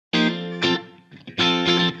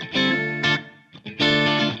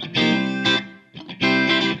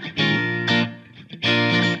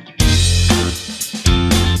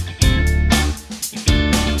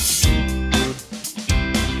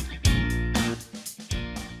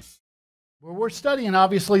We're studying,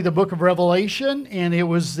 obviously, the book of Revelation, and it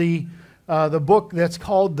was the book that's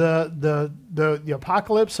called the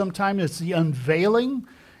Apocalypse. Sometimes it's the unveiling.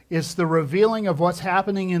 It's the revealing of what's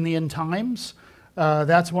happening in the end times.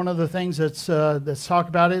 That's one of the things that's talked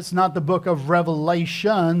about. It's not the book of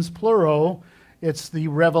Revelations, plural. It's the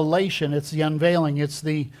revelation. It's the unveiling. It's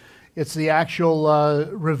the actual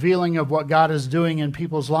revealing of what God is doing in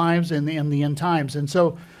people's lives in the end times. And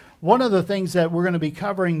so one of the things that we're going to be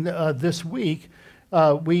covering this week,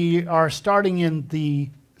 we are starting in the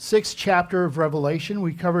 6th chapter of Revelation.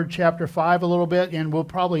 We covered chapter 5 a little bit, and we'll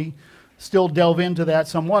probably still delve into that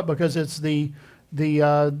somewhat because it's the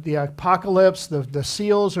apocalypse. The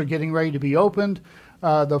seals are getting ready to be opened.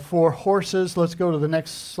 The 4 horses. Let's go to the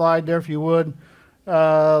next slide there if you would.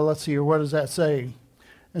 Let's see here. What does that say?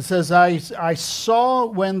 It says, I saw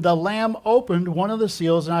when the Lamb opened one of the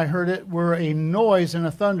seals, and I heard it were a noise and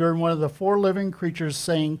a thunder, and one of the 4 living creatures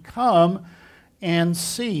saying, "Come and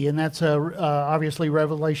see." And that's obviously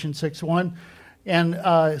Revelation 6:1. And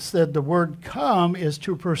it said the word "come" is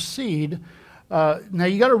to proceed. Now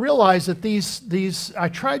you got to realize that these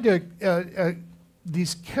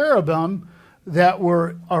cherubim that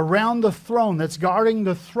were around the throne, that's guarding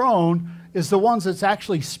the throne, is the ones that's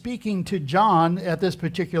actually speaking to John at this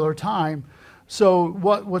particular time. So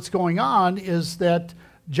what's going on is that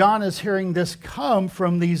John is hearing this come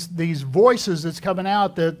from these voices that's coming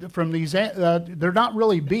out from these. They're not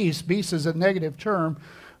really beasts. Beast is a negative term,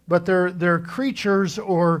 but they're creatures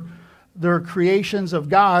or they're creations of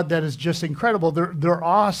God that is just incredible. They're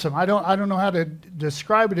awesome. I don't know how to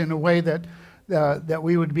describe it in a way that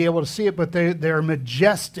we would be able to see it, but they're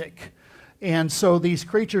majestic. And so these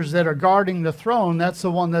creatures that are guarding the throne, that's the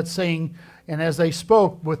one that's saying, and as they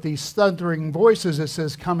spoke with these thundering voices, it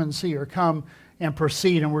says, "Come and see," or "Come and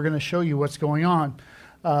proceed," and we're going to show you what's going on.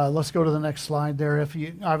 Let's go to the next slide there.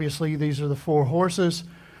 Obviously, these are the 4 horses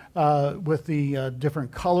with the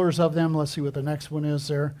different colors of them. Let's see what the next one is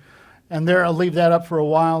there. And there, I'll leave that up for a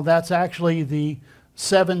while. That's actually the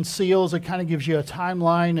 7 seals. It kind of gives you a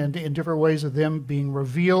timeline and in different ways of them being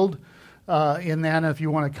revealed. In that, if you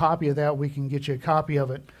want a copy of that, we can get you a copy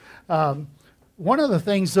of it. One of the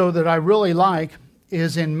things, though, that I really like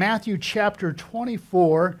is in Matthew chapter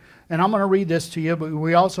 24, and I'm going to read this to you, but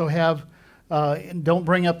we also have, don't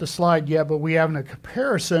bring up the slide yet, but we have a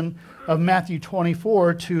comparison of Matthew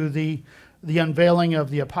 24 to the unveiling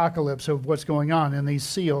of the apocalypse of what's going on in these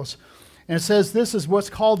seals. And it says this is what's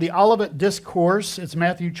called the Olivet Discourse. It's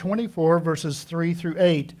Matthew 24, verses 3 through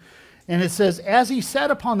 8. And it says, "As he sat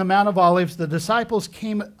upon the Mount of Olives, the disciples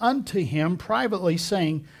came unto him privately,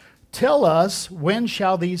 saying, Tell us, when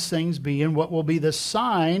shall these things be, and what will be the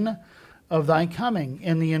sign of thy coming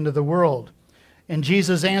in the end of the world? And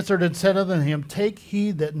Jesus answered and said unto him, Take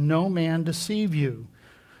heed that no man deceive you."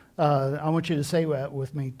 I want you to say that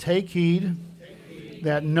with me. Take heed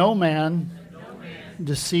that no man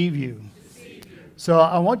deceive you. So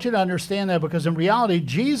I want you to understand that, because in reality,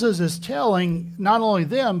 Jesus is telling not only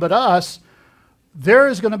them, but us, there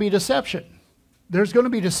is going to be deception. There's going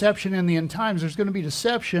to be deception in the end times. There's going to be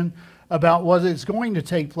deception about what is going to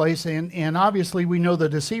take place. And obviously, we know the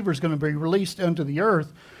deceiver is going to be released unto the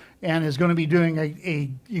earth and is going to be doing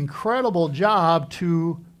an incredible job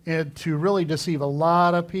to really deceive a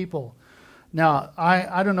lot of people. Now,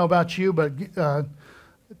 I don't know about you, but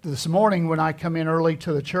this morning when I come in early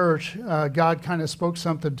to the church, God kind of spoke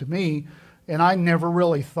something to me, and I never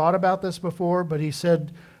really thought about this before, but he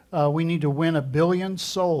said we need to win 1 billion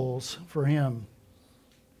souls for him.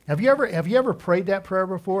 Have you ever prayed that prayer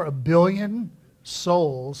before? 1 billion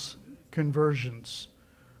souls conversions.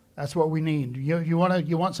 That's what we need. You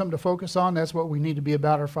want something to focus on? That's what we need to be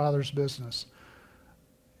about our Father's business.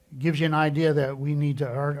 It gives you an idea that we need to,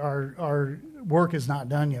 our work is not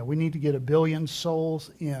done yet. We need to get 1 billion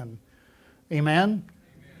souls in. Amen?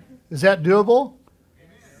 Is that doable?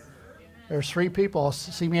 There's 3 people.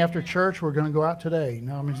 See me after church. We're going to go out today.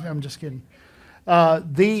 No, I'm just kidding.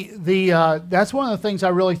 That's one of the things I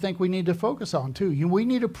really think we need to focus on too. We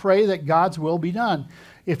need to pray that God's will be done.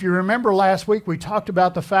 If you remember last week, we talked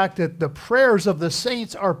about the fact that the prayers of the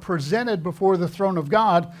saints are presented before the throne of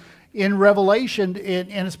God in Revelation,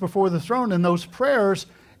 and it's before the throne. And those prayers,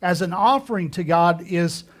 as an offering to God,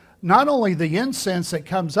 is not only the incense that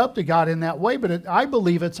comes up to God in that way, but I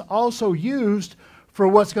believe it's also used for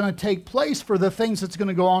what's going to take place for the things that's going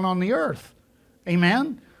to go on the earth.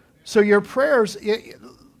 Amen? So your prayers,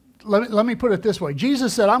 let me put it this way.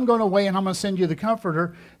 Jesus said, I'm going away and I'm going to send you the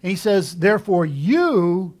Comforter. And he says, therefore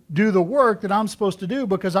you do the work that I'm supposed to do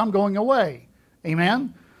because I'm going away.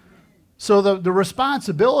 Amen? So the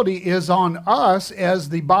responsibility is on us as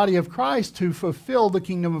the body of Christ to fulfill the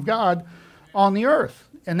kingdom of God on the earth.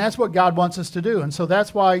 And that's what God wants us to do. And so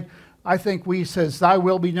that's why I think we says, thy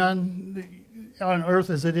will be done on earth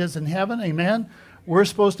as it is in heaven. Amen. We're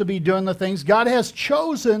supposed to be doing the things. God has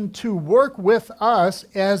chosen to work with us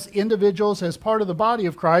as individuals, as part of the body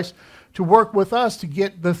of Christ, to work with us to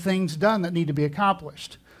get the things done that need to be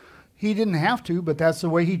accomplished. He didn't have to, but that's the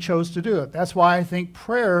way he chose to do it. That's why I think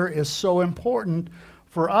prayer is so important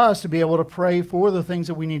for us to be able to pray for the things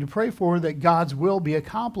that we need to pray for, that God's will be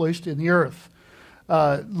accomplished in the earth.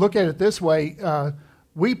 Look at it this way.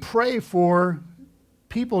 We pray for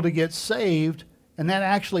people to get saved, and that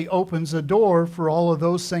actually opens the door for all of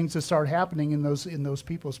those things to start happening in those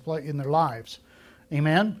people's in their lives.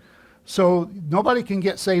 Amen? So nobody can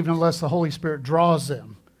get saved unless the Holy Spirit draws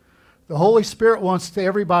them. The Holy Spirit wants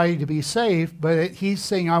everybody to be saved, but he's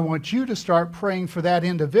saying, I want you to start praying for that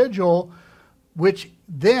individual, which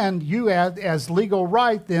then you as legal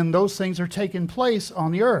right, then those things are taking place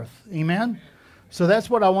on the earth. Amen? So that's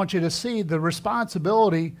what I want you to see. The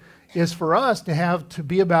responsibility is for us to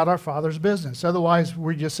be about our Father's business. Otherwise,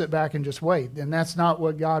 we just sit back and just wait. And that's not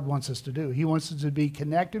what God wants us to do. He wants us to be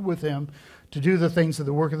connected with him to do the things of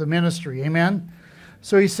the work of the ministry. Amen?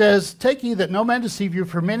 So he says, take heed that no man deceive you,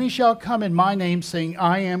 for many shall come in my name, saying,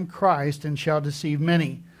 I am Christ, and shall deceive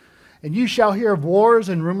many. And you shall hear of wars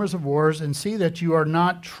and rumors of wars, and see that you are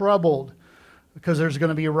not troubled. Because there's going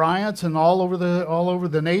to be riots and all over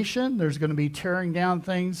the nation. There's going to be tearing down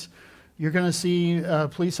things. You're going to see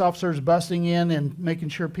police officers busting in and making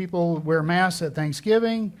sure people wear masks at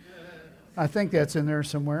Thanksgiving. I think that's in there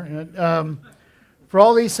somewhere. For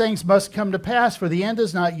all these things must come to pass, for the end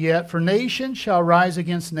is not yet. For nation shall rise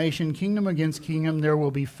against nation, kingdom against kingdom. There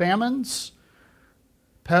will be famines,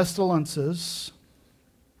 pestilences,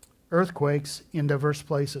 earthquakes in diverse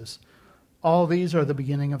places. All these are the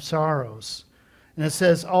beginning of sorrows. And it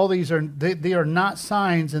says all these they are not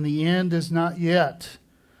signs, and the end is not yet.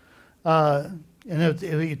 And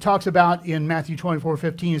it talks about in Matthew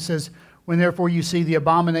 24:15, it says, when therefore you see the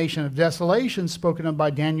abomination of desolation spoken of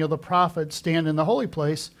by Daniel the prophet stand in the holy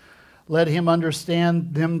place, let him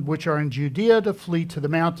understand them which are in Judea to flee to the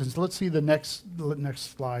mountains. Let's see the next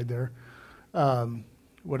slide there.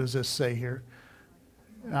 What does this say here?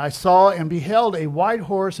 I saw and beheld a white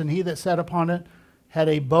horse, and he that sat upon it had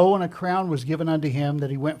a bow, and a crown was given unto him, that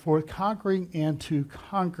he went forth conquering and to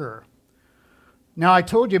conquer. Now I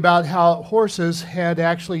told you about how horses had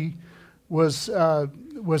actually was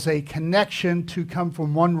a connection to come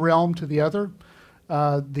from one realm to the other.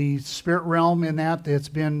 The spirit realm in that's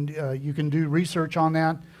been, you can do research on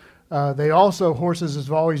that. Horses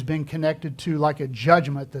have always been connected to like a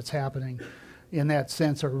judgment that's happening in that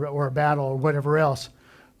sense, or a battle or whatever else.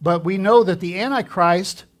 But we know that the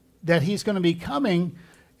Antichrist, that he's going to be coming,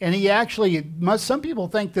 and some people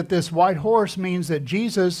think that this white horse means that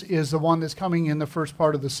Jesus is the one that's coming in the first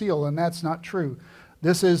part of the seal, and that's not true.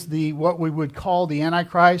 This is what we would call the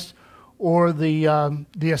Antichrist, or the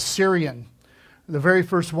Assyrian. The very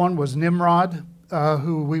first one was Nimrod,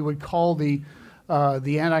 who we would call the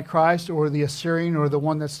Antichrist, or the Assyrian, or the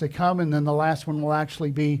one that's to come, and then the last one will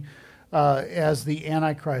actually be as the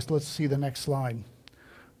Antichrist. Let's see the next slide.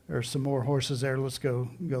 There's some more horses there. Let's go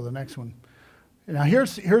to the next one. Now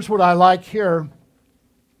here's what I like here.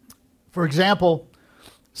 For example,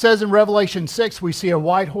 it says in Revelation 6, we see a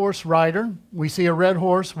white horse rider. We see a red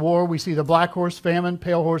horse, war. We see the black horse, famine,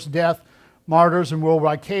 pale horse, death, martyrs, and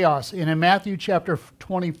worldwide chaos. And in Matthew chapter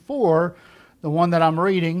 24, the one that I'm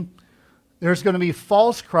reading, there's going to be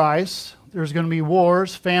false Christs. There's going to be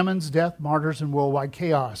wars, famines, death, martyrs, and worldwide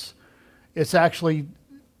chaos. It's actually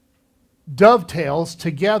dovetails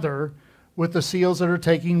together with the seals that are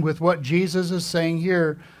taking with what Jesus is saying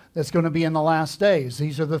here that's going to be in the last days.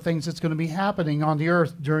 These are the things that's going to be happening on the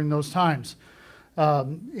earth during those times.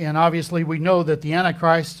 And obviously we know that the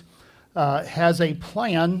Antichrist has a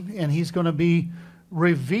plan, and he's going to be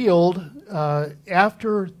revealed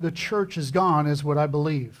after the church is gone, is what I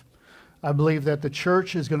believe. I believe that the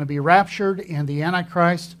church is going to be raptured, and the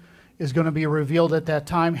Antichrist is going to be revealed at that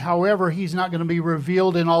time. However, he's not going to be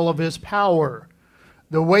revealed in all of his power.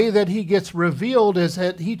 The way that he gets revealed is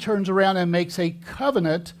that he turns around and makes a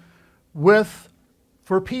covenant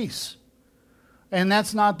for peace. And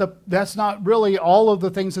that's not really all of the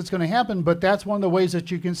things that's going to happen, but that's one of the ways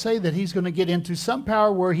that you can say that he's going to get into some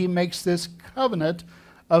power where he makes this covenant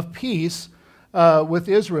of peace with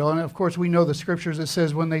Israel. And of course, we know the scriptures that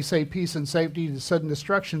says when they say peace and safety, the sudden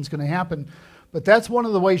destruction is going to happen. But that's one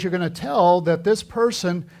of the ways you're going to tell that this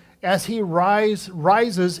person, as he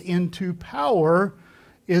rises into power,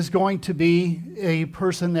 is going to be a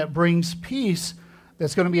person that brings peace.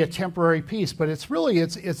 That's going to be a temporary peace. But it's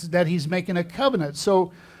that he's making a covenant.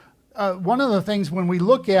 So one of the things when we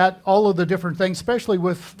look at all of the different things, especially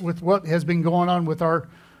with what has been going on with our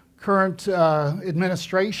current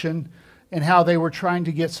administration and how they were trying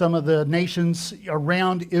to get some of the nations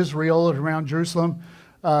around Israel and around Jerusalem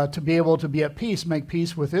to be able to be at peace, make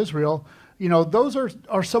peace with Israel. You know, those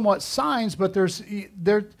are somewhat signs, but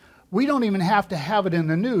we don't even have to have it in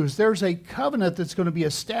the news. There's a covenant that's going to be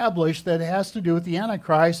established that has to do with the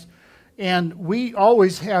Antichrist. And we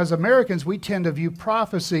always, as Americans, we tend to view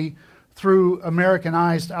prophecy through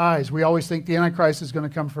Americanized eyes. We always think the Antichrist is going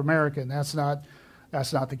to come from America, and that's not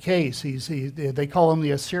the case. They call him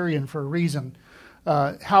the Assyrian for a reason.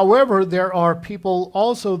 However, there are people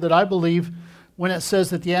also that I believe when it says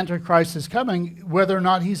that the Antichrist is coming, whether or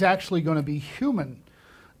not he's actually going to be human.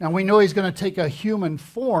 Now, we know he's going to take a human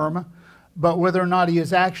form, but whether or not he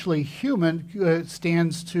is actually human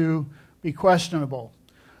stands to be questionable.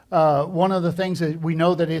 One of the things that we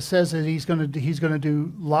know that it says that he's going to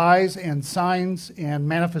do lies and signs and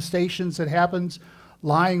manifestations that happens,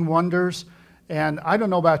 lying wonders. And I don't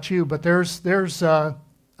know about you, but there's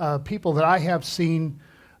people that I have seen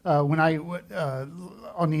when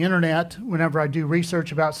on the internet, whenever I do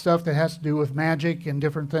research about stuff that has to do with magic and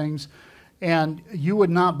different things. And you would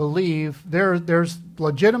not believe, there's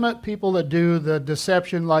legitimate people that do the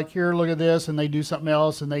deception, like here, look at this, and they do something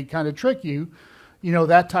else, and they kind of trick you, you know,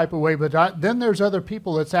 that type of way. But then there's other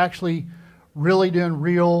people that's actually really doing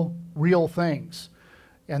real things.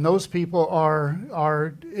 And those people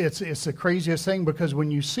it's the craziest thing, because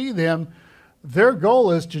when you see them, their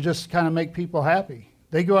goal is to just kind of make people happy.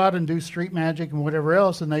 They go out and do street magic and whatever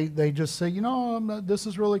else, and they just say, you know, this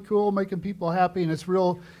is really cool, making people happy, and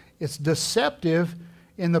it's deceptive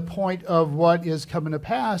in the point of what is coming to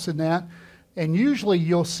pass in that. And usually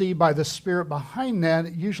you'll see by the spirit behind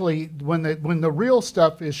that, usually when the real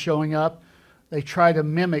stuff is showing up, they try to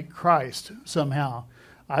mimic Christ somehow.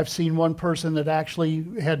 I've seen one person that actually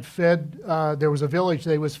had fed, there was a village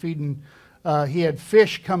they was feeding, he had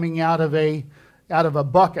fish coming out of a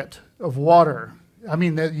bucket of water. I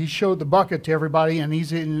mean, he showed the bucket to everybody, and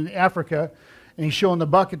he's in Africa, and he's showing the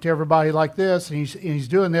bucket to everybody like this, and he's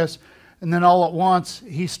doing this, and then all at once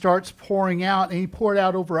he starts pouring out, and he poured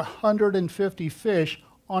out over 150 fish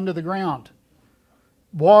onto the ground.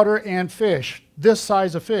 Water and fish, this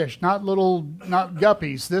size of fish, not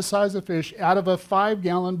guppies, this size of fish, out of a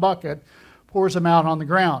 5-gallon bucket, pours them out on the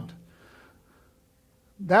ground.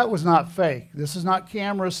 That was not fake. This is not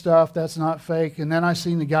camera stuff. That's not fake. And then I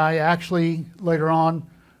seen the guy actually later on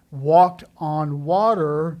walked on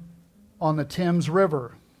water on the Thames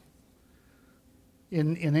River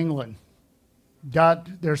in England.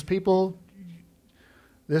 There's people,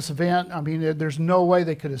 this event, I mean, there's no way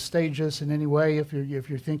they could have staged this in any way if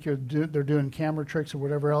you think they're doing camera tricks or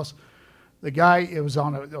whatever else. The guy, it was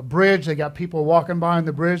on a bridge. They got people walking by on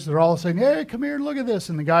the bridge. They're all saying, hey, come here, look at this.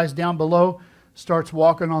 And the guy's down below starts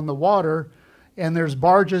walking on the water, and there's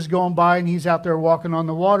barges going by, and he's out there walking on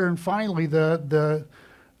the water. And finally the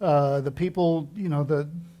people, you know, the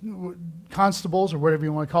constables or whatever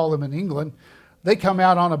you want to call them in England, they come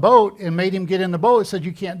out on a boat and made him get in the boat and said,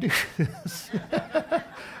 you can't do this.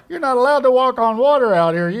 You're not allowed to walk on water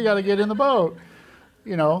out here. You got to get in the boat,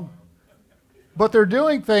 you know. But they're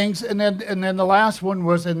doing things, and then the last one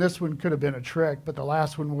was, and this one could have been a trick, but the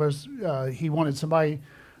last one was he wanted somebody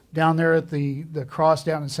down there at the cross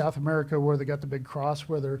down in South America where they got the big cross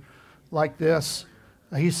where they're like this.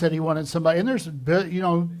 He said he wanted somebody, and there's, you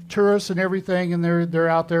know, tourists and everything, and they're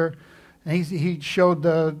out there. And he showed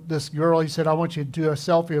this girl, he said, I want you to do a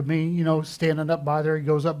selfie of me, you know, standing up by there. He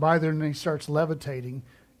goes up by there, and he starts levitating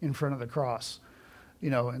in front of the cross, you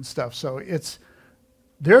know, and stuff. So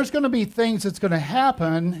there's going to be things that's going to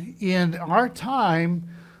happen in our time,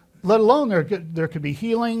 let alone there could be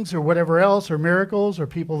healings or whatever else, or miracles, or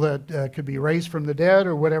people that could be raised from the dead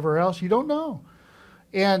or whatever else. You don't know.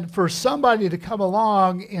 And for somebody to come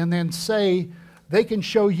along and then say they can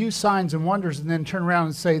show you signs and wonders and then turn around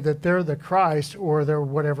and say that they're the Christ or they're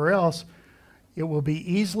whatever else, it will be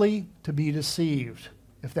easily to be deceived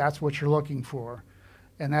if that's what you're looking for.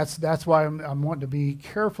 And that's why I'm wanting to be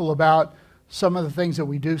careful about some of the things that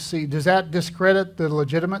we do see. Does that discredit the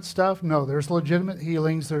legitimate stuff? No, there's legitimate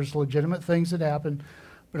healings. There's legitimate things that happen.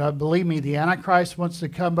 But believe me, the Antichrist wants to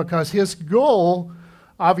come because his goal,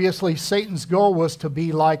 obviously Satan's goal was to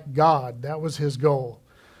be like God. That was his goal.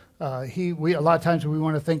 A lot of times we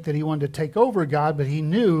want to think that he wanted to take over God, but he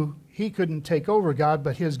knew he couldn't take over God.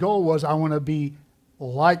 But his goal was, I want to be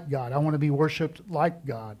like God. I want to be worshipped like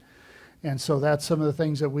God. And so that's some of the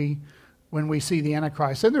things that when we see the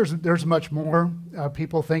Antichrist. And there's much more.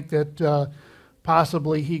 People think that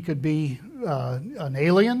possibly he could be an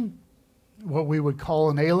alien. what we would call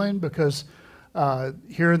an alien, because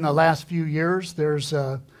here in the last few years, there's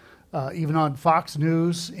even on Fox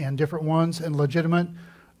News and different ones and legitimate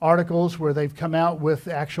articles where they've come out with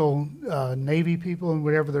actual Navy people and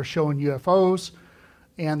whatever, they're showing UFOs,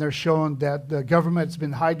 and they're showing that the government's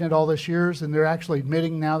been hiding it all these years, and they're actually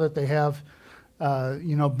admitting now that they have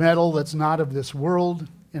metal that's not of this world,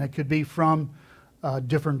 and it could be from a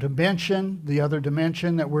different dimension, the other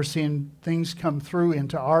dimension that we're seeing things come through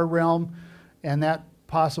into our realm, and that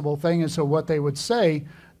possible thing. And so what they would say,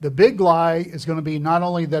 the big lie is going to be not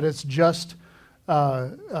only that it's just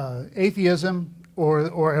atheism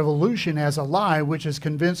or evolution as a lie, which has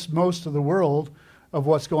convinced most of the world of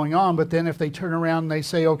what's going on, but then if they turn around and they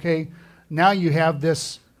say, okay, now you have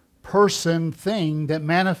this person thing that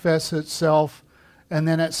manifests itself, and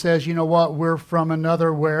then it says, you know what, we're from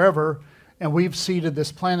another wherever, and we've seeded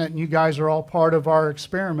this planet, and you guys are all part of our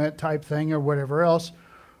experiment type thing or whatever else.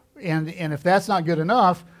 And if that's not good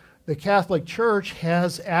enough, the Catholic Church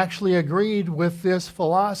has actually agreed with this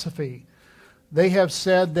philosophy. They have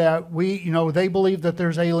said that they believe that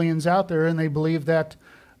there's aliens out there, and they believe that,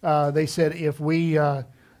 they said if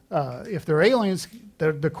they're aliens,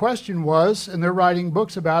 the question was, and they're writing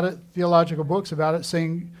books about it, theological books about it,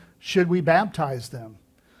 saying, should we baptize them?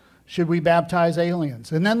 Should we baptize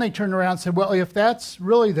aliens? And then they turned around and said, well, if that's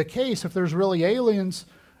really the case, if there's really aliens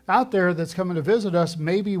out there that's coming to visit us,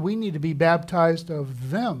 maybe we need to be baptized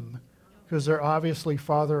of them, because they're obviously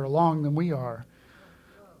farther along than we are.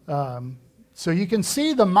 So you can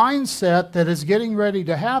see the mindset that is getting ready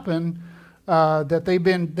to happen, that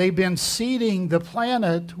they've been seeding the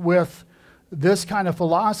planet with this kind of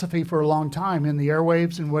philosophy for a long time in the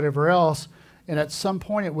airwaves and whatever else. And at some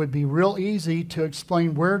point, it would be real easy to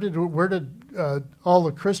explain where did all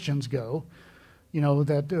the Christians go,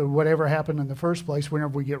 that whatever happened in the first place,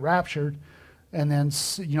 whenever we get raptured, and then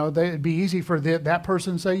it'd be easy for that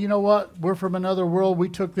person to say, you know what, we're from another world, we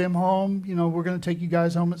took them home, we're going to take you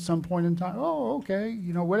guys home at some point in time. Oh, okay,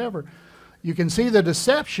 whatever. You can see the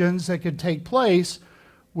deceptions that could take place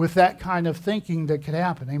with that kind of thinking that could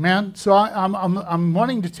happen. Amen. So I'm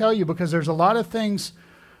wanting to tell you, because there's a lot of things.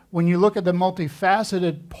 When you look at the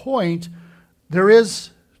multifaceted point, there is,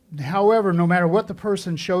 however, no matter what the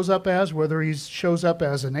person shows up as, whether he shows up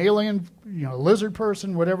as an alien, lizard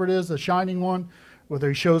person, whatever it is, the shining one, whether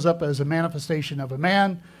he shows up as a manifestation of a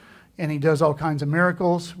man, and he does all kinds of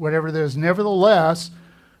miracles, whatever it is, nevertheless,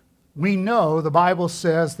 we know the Bible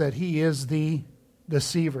says that he is the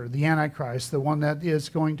deceiver, the Antichrist, the one that is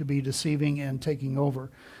going to be deceiving and taking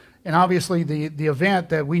over. And obviously the event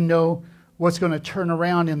that we know what's going to turn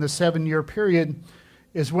around in the 7-year period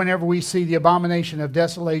is whenever we see the abomination of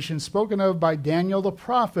desolation spoken of by Daniel the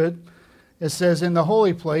prophet. It says, in the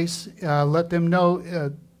holy place, let them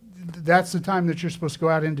know that's the time that you're supposed to go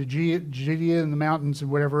out into Judea and the mountains and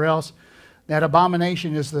whatever else. That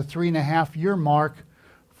abomination is the 3.5-year mark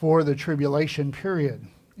for the tribulation period.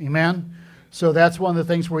 Amen? So that's one of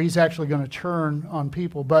the things where he's actually going to turn on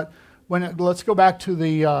people. But let's go back to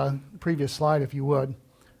the previous slide, if you would.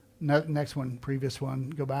 Next one, previous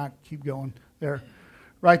one, go back, keep going there.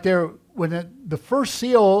 Right there, when the first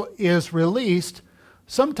seal is released,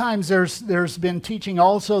 sometimes there's been teaching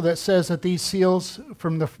also that says that these seals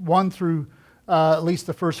from the 1 through at least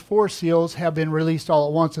the first 4 seals have been released all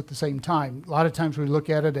at once at the same time. A lot of times we look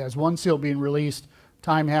at it as one seal being released,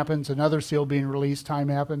 time happens, another seal being released, time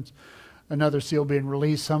happens, another seal being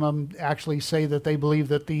released. Some of them actually say that they believe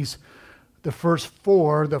that the first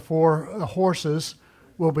 4, the 4 horses,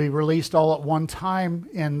 will be released all at one time,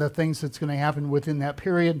 and the things that's going to happen within that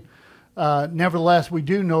period. Nevertheless, we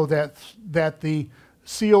do know that the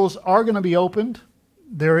seals are going to be opened.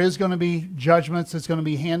 There is going to be judgments that's going to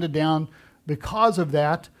be handed down because of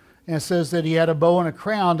that. And it says that he had a bow and a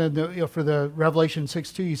crown. And for the Revelation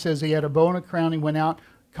 6:2, he says he had a bow and a crown. He went out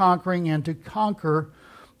conquering and to conquer.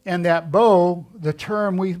 And that bow, the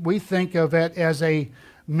term, we think of it as a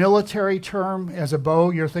military term, as a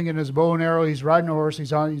bow. You're thinking as a bow and arrow. He's riding a horse.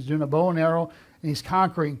 He's doing a bow and arrow, and he's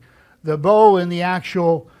conquering. The bow in the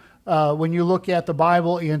actual, when you look at the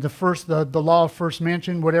Bible, in the law of first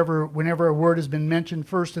mention, whenever a word has been mentioned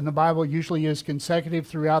first in the Bible, usually is consecutive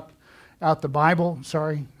throughout the Bible.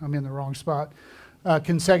 Sorry, I'm in the wrong spot.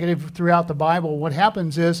 Consecutive throughout the Bible. What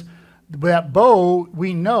happens is that bow,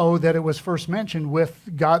 we know that it was first mentioned with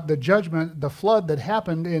God, the judgment, the flood that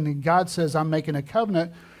happened, and God says, I'm making a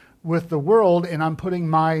covenant with the world, and I'm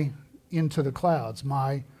putting into the clouds,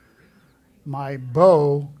 my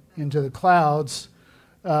bow into the clouds,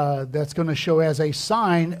 that's going to show as a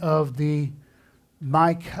sign of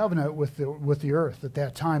my covenant with the earth at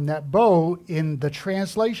that time. That bow, in the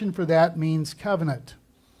translation for that, means covenant.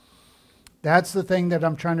 That's the thing that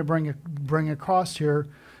I'm trying to bring across here.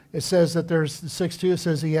 It says that there's 6:2. It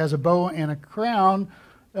says he has a bow and a crown,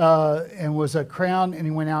 and was a crown, and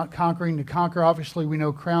he went out conquering to conquer. Obviously, we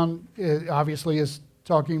know crown obviously is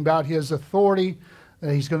talking about his authority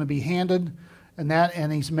that he's going to be handed,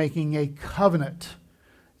 and he's making a covenant.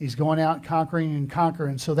 He's going out conquering and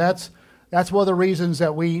conquering. So that's one of the reasons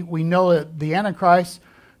that we know that the Antichrist,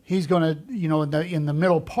 he's going to, in the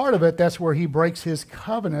middle part of it, that's where he breaks his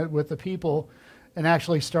covenant with the people and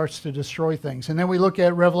actually starts to destroy things. And then we look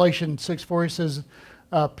at Revelation 6:4. He says,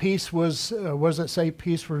 peace was, what does it say?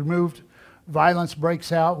 Peace removed, violence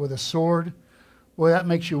breaks out with a sword. Well, that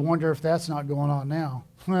makes you wonder if that's not going on now.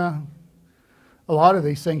 Well, a lot of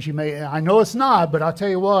these things I know it's not, but I'll tell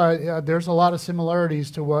you what, there's a lot of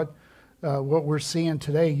similarities to what we're seeing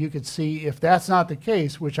today. You could see if that's not the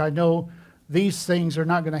case, which I know these things are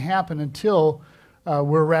not going to happen until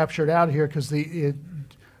we're raptured out of here, because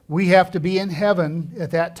we have to be in heaven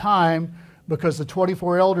at that time, because the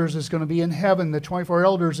 24 elders is going to be in heaven. The 24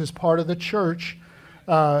 elders is part of the church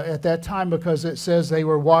at that time, because it says they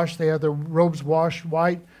were washed, they had their robes washed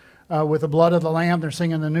white with the blood of the Lamb. They're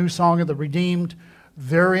singing the new song of the redeemed.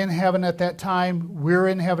 They're in heaven at that time. We're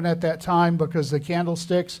in heaven at that time, because the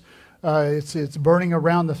candlesticks, it's burning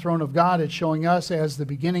around the throne of God. It's showing us as the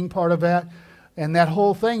beginning part of that. And that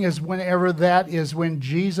whole thing is when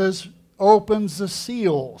Jesus opens the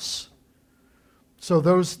seals. So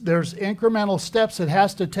there's incremental steps that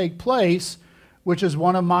has to take place, which is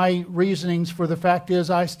one of my reasonings for the fact is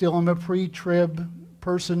I still am a pre-trib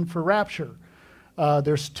person for rapture.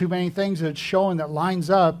 There's too many things that's showing that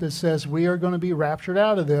lines up that says we are going to be raptured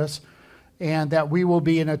out of this, and that we will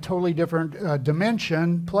be in a totally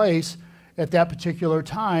different place at that particular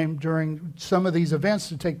time during some of these events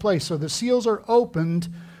to take place. So the seals are opened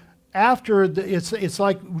after it's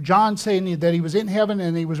like John saying that he was in heaven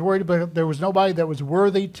and he was worried about there was nobody that was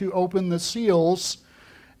worthy to open the seals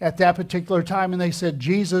at that particular time, and they said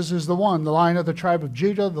Jesus is the one, the Lion of the tribe of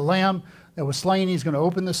Judah, the Lamb that was slain. He's going to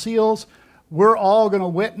open the seals. We're all going to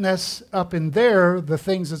witness up in there the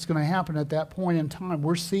things that's going to happen at that point in time.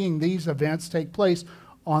 We're seeing these events take place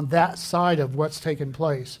on that side of what's taken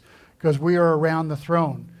place, because we are around the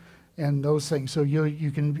throne and those things. So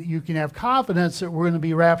you can have confidence that we're going to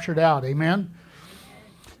be raptured out. Amen?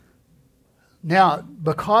 Now,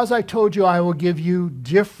 because I told you I will give you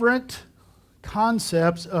different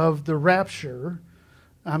concepts of the rapture,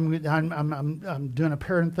 I'm doing a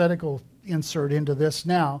parenthetical insert into this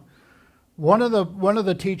now. One of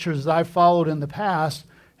the teachers that I've followed in the past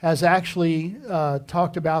has actually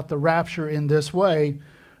talked about the rapture in this way,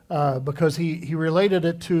 because he related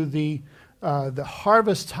it to the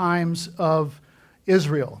harvest times of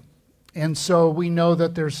Israel. And so we know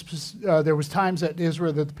that there was times that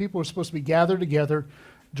Israel, that the people were supposed to be gathered together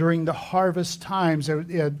during the harvest times. There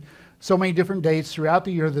had so many different dates throughout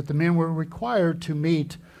the year that the men were required to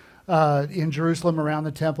meet in Jerusalem around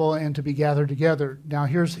the temple and to be gathered together. Now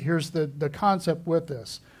here's the concept with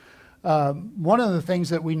this. One of the things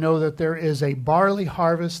that we know that there is a barley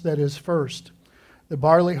harvest that is first. The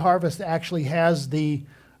barley harvest actually has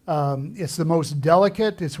it's the most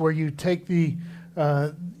delicate. It's where you take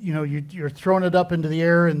you're throwing it up into the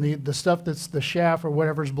air, and the stuff that's the chaff or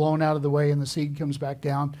whatever is blown out of the way, and the seed comes back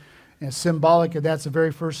down. And it's symbolic of that's the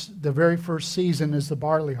very first season is the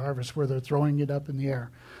barley harvest, where they're throwing it up in the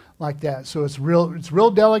air like that. So it's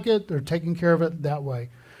real delicate. They're taking care of it that way.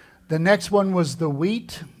 The next one was the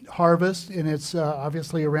wheat harvest, and it's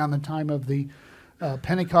obviously around the time of the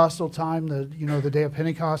Pentecostal time, the day of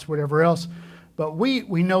Pentecost, whatever else. But we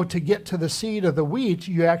know to get to the seed of the wheat,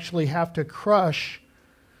 you actually have to crush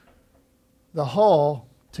the hull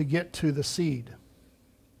to get to the seed.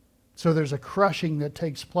 So there's a crushing that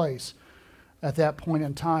takes place at that point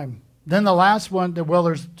in time. Then the last one, well,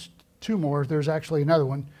 there's two more. There's actually another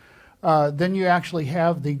one. Then you actually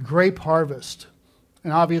have the grape harvest.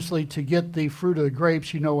 And obviously to get the fruit of the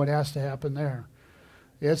grapes, you know what has to happen there.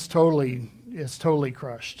 It's totally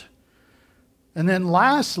crushed. And then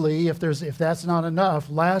lastly, if that's not enough,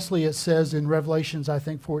 lastly it says in Revelations, I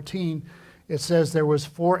think 14, it says there was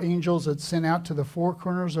 4 angels that sent out to the 4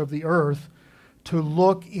 corners of the earth to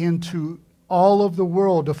look into all of the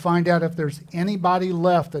world to find out if there's anybody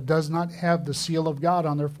left that does not have the seal of God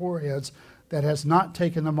on their foreheads, that has not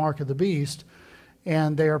taken the mark of the beast,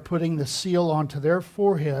 and they are putting the seal onto their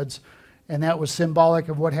foreheads. And that was symbolic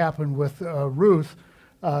of what happened with Ruth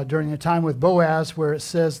during the time with Boaz, where it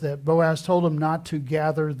says that Boaz told them not to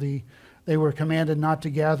gather they were commanded not to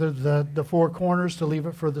gather the 4 corners, to leave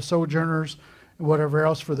it for the sojourners and whatever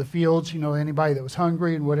else, for the fields, anybody that was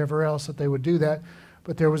hungry and whatever else, that they would do that.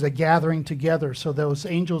 but there was a gathering together. So those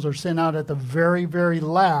angels are sent out at the very, very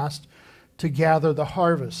last to gather the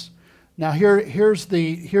harvest. Now here's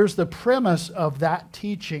the premise of that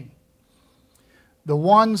teaching. The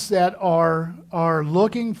ones that are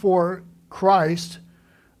looking for Christ,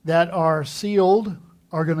 that are sealed,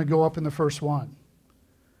 are going to go up in the first one.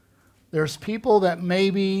 There's people that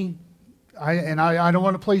maybe, I don't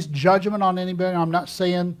want to place judgment on anybody. I'm not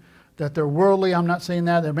saying that they're worldly. I'm not saying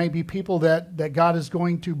that. There may be people that God is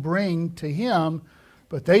going to bring to him,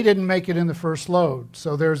 but they didn't make it in the first load.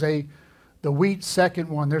 So there's the wheat second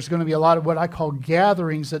one. There's going to be a lot of what I call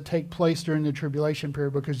gatherings that take place during the tribulation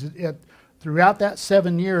period, because throughout that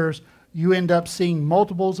 7 years, you end up seeing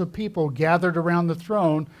multiples of people gathered around the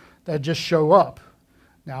throne that just show up.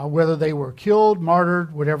 Now, whether they were killed,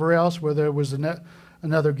 martyred, whatever else, whether it was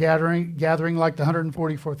another gathering like the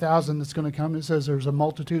 144,000 that's going to come, it says there's a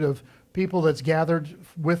multitude of people that's gathered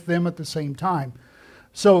with them at the same time.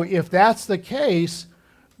 So if that's the case,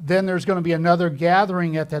 then there's going to be another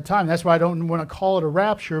gathering at that time. That's why I don't want to call it a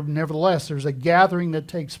rapture. Nevertheless, there's a gathering that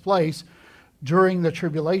takes place during the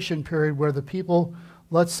tribulation period where the people,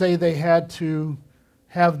 let's say they had to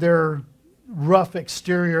have their rough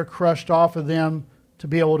exterior crushed off of them to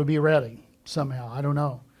be able to be ready somehow. I don't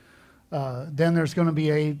know. Then there's going to be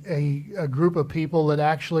a group of people that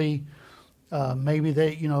actually maybe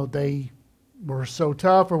they were so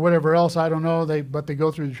tough or whatever else, I don't know, but they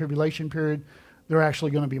go through the tribulation period. They're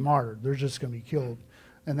actually going to be martyred. They're just going to be killed.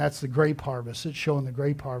 And that's the grape harvest. It's showing the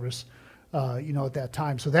grape harvest, at that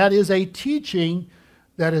time. So that is a teaching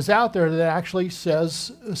that is out there that actually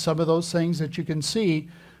says some of those things that you can see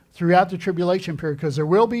throughout the tribulation period, because there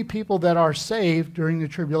will be people that are saved during the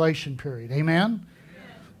tribulation period. Amen?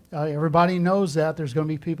 Everybody knows that. There's going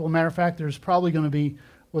to be people. Matter of fact, there's probably going to be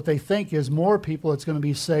what they think is more people that's going to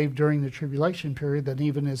be saved during the tribulation period than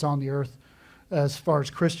even is on the earth as far as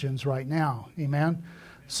Christians right now. Amen?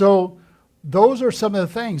 So those are some of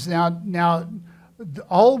the things. Now,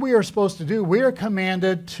 all we are supposed to do, we are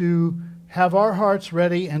commanded to have our hearts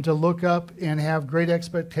ready and to look up and have great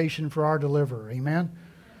expectation for our deliverer. Amen?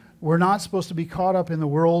 We're not supposed to be caught up in the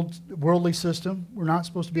worldly system. We're not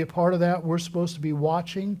supposed to be a part of that. We're supposed to be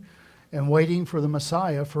watching and waiting for the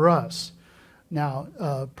Messiah for us.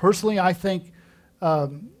 Now, personally, I think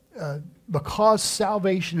because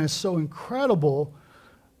salvation is so incredible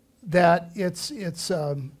that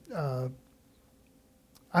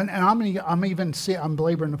I'm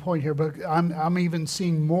belaboring the point here, but I'm even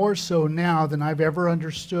seeing more so now than I've ever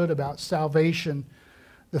understood about salvation.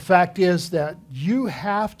 The fact is that you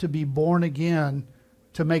have to be born again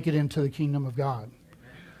to make it into the kingdom of God.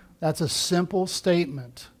 That's a simple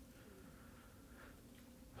statement.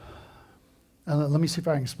 Let me see if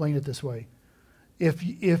I can explain it this way. If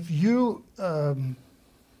you let's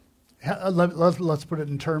put it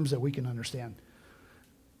in terms that we can understand.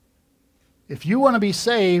 If you want to be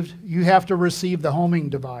saved, you have to receive the homing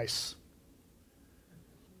device.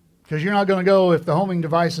 Because you're not going to go if the homing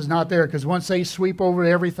device is not there. Because once they sweep over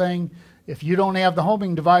everything, if you don't have the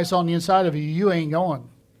homing device on the inside of you, you ain't going.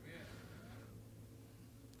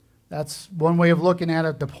 That's one way of looking at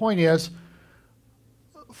it. The point is,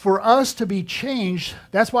 for us to be changed,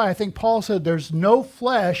 that's why I think Paul said there's no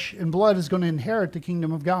flesh and blood is going to inherit the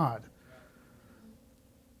kingdom of God.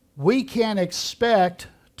 We can't expect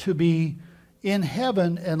to be in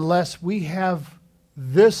heaven unless we have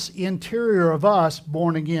this interior of us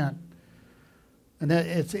born again. And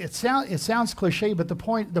it sounds cliche, but the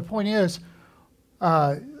point is,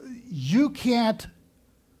 you can't.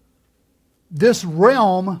 This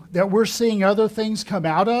realm that we're seeing other things come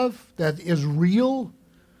out of that is real,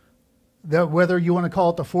 that whether you want to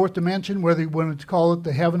call it the fourth dimension, whether you want to call it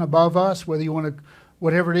the heaven above us, whether you want to,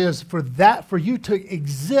 whatever it is, for you to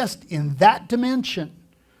exist in that dimension,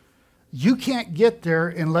 you can't get there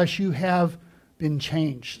unless you have been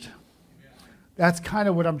changed. That's kind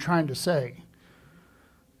of what I'm trying to say.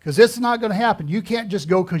 Because it's not going to happen. You can't just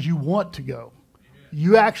go because you want to go.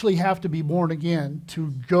 You actually have to be born again to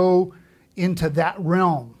go into that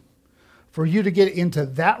realm. For you to get into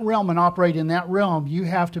that realm and operate in that realm, you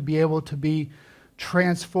have to be able to be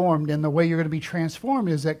transformed. And the way you're going to be transformed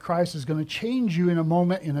is that Christ is going to change you in a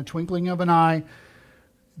moment, in a twinkling of an eye,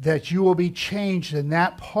 that you will be changed. And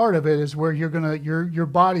that part of it is where your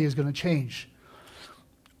body is going to change.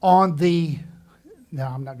 No,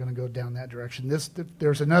 I'm not going to go down that direction.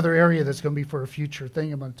 There's another area that's going to be for a future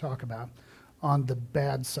thing I'm going to talk about on the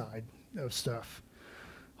bad side of stuff.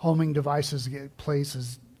 Homing devices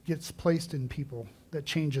gets placed in people that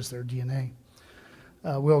changes their DNA.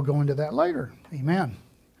 We'll go into that later. Amen.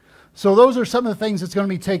 So those are some of the things that's going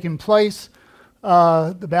to be taking place.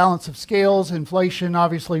 the balance of scales, inflation.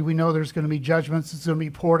 Obviously, we know there's going to be judgments that's going to be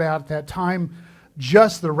poured out at that time.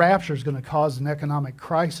 Just the rapture is going to cause an economic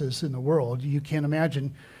crisis in the world. You can't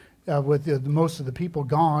imagine with most of the people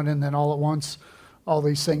gone, and then all at once, all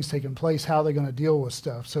these things taking place, how they're going to deal with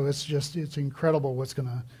stuff. So it's incredible what's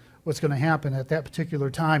going to happen at that particular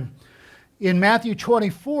time. In Matthew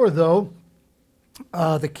 24, though,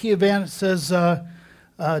 the key event says,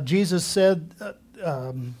 Jesus said,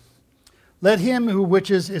 let him who which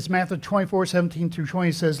is, it's Matthew 24, 17 through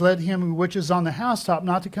 20, says, let him who which is on the housetop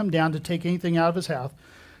not to come down to take anything out of his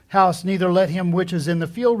house, neither let him which is in the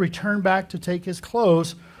field return back to take his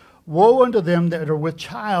clothes. Woe unto them that are with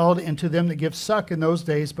child, and to them that give suck in those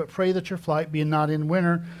days, but pray that your flight be not in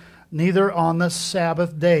winter, neither on the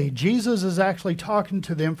Sabbath day. Jesus is actually talking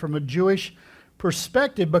to them from a Jewish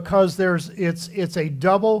perspective, because it's a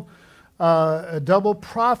double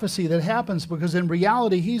prophecy that happens, because in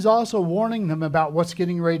reality he's also warning them about what's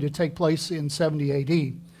getting ready to take place in 70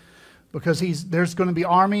 AD, because there's going to be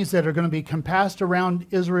armies that are going to be compassed around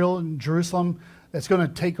Israel and Jerusalem that's going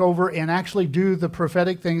to take over and actually do the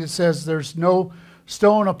prophetic thing that says there's no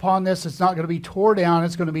stone upon this, it's not going to be torn down,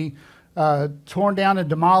 it's going to be torn down and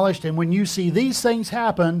demolished. And when you see these things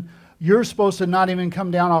happen, you're supposed to not even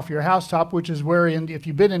come down off your housetop, which is where, if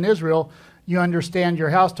you've been in Israel, you understand your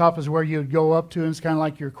housetop is where you'd go up to, and it's kind of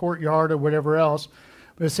like your courtyard or whatever else.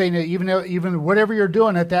 But it's saying that even whatever you're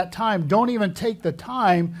doing at that time, don't even take the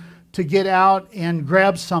time to get out and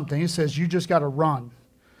grab something. It says you just got to run.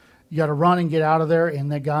 You got to run and get out of there, and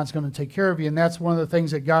that God's going to take care of you. And that's one of the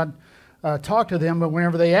things that God talked to them. But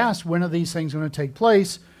whenever they asked, when are these things going to take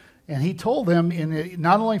place? And he told them,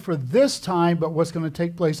 not only for this time, but what's going to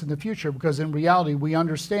take place in the future. Because in reality, we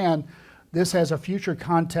understand this has a future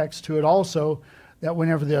context to it also, that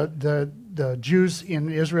whenever the Jews in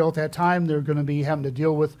Israel at that time, they're going to be having to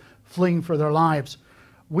deal with fleeing for their lives.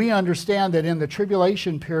 We understand that in the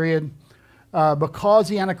tribulation period, because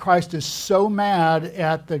the Antichrist is so mad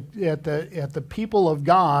at the people of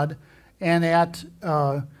God, and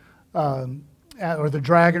or the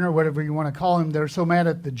dragon, or whatever you want to call him, they're so mad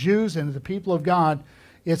at the Jews and the people of God.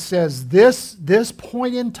 It says this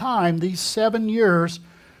point in time, these 7 years,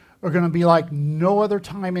 are going to be like no other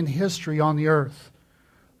time in history on the earth.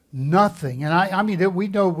 Nothing. And I mean, we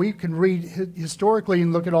know, we can read historically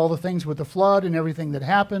and look at all the things with the flood and everything that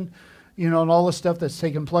happened, and all the stuff that's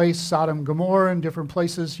taken place, Sodom and Gomorrah and different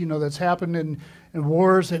places, that's happened in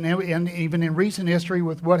wars, and even in recent history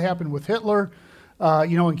with what happened with Hitler,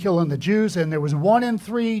 and killing the Jews. And there was 1 in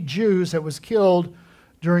 3 Jews that was killed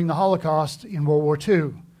during the Holocaust in World War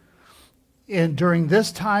II. And during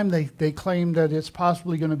this time, they claim that it's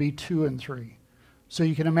possibly going to be 2 in 3. So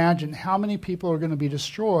you can imagine how many people are going to be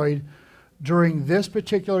destroyed during this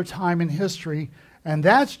particular time in history. And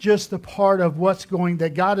that's just the part of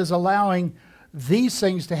that God is allowing these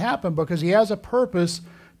things to happen, because he has a purpose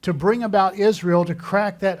to bring about Israel, to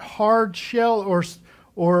crack that hard shell or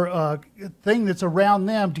thing that's around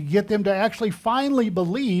them, to get them to actually finally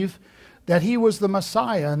believe that he was the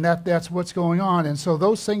Messiah, and that's what's going on. And so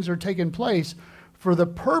those things are taking place for the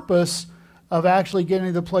purpose of actually getting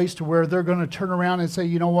to the place to where they're going to turn around and say,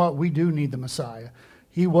 you know what, we do need the Messiah.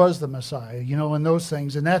 He was the Messiah, and those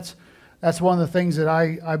things. And that's one of the things that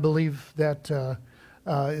I believe that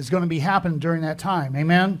is going to be happening during that time.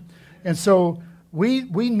 Amen? And so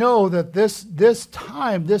we know that this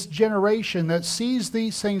time, this generation that sees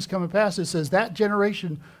these things come to pass, it says that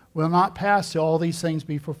generation will not pass till all these things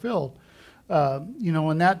be fulfilled.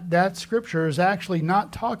 And that scripture is actually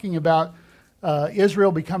not talking about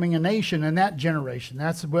Israel becoming a nation in that generation.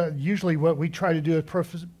 That's usually what we try to do at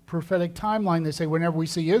prophetic timeline. They say whenever we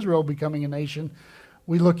see Israel becoming a nation,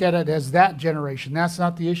 we look at it as that generation. That's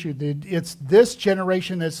not the issue. It's this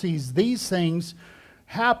generation that sees these things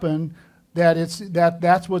happen,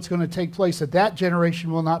 that's what's going to take place. That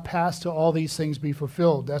generation will not pass till all these things be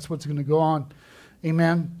fulfilled. That's what's going to go on.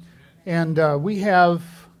 Amen. And we have,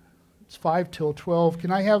 it's 5 till 12.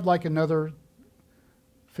 Can I have like another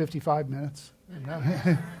 55 minutes?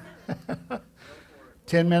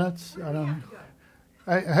 10 minutes? I don't know.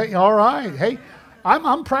 Hey, all right. Hey,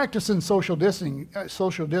 I'm practicing social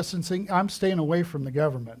distancing. I'm staying away from the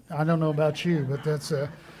government. I don't know about you, but that's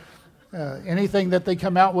anything that they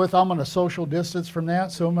come out with, I'm going to social distance from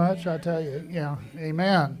that so much. I tell you,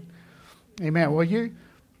 amen, amen. Well,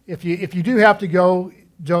 if you do have to go,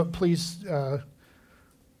 please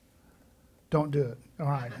don't do it. All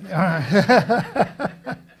right, all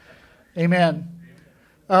right. Amen.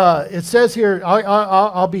 It says here,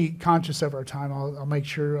 I'll be conscious of our time. I'll make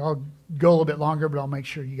sure, I'll go a little bit longer, but I'll make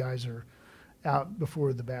sure you guys are out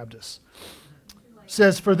before the Baptists.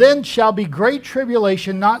 says, "For then shall be great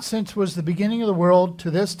tribulation, not since was the beginning of the world to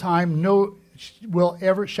this time, no shall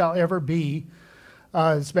ever be."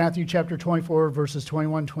 It's Matthew chapter 24, verses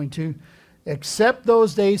 21, 22. "Except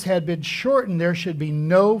those days had been shortened, there should be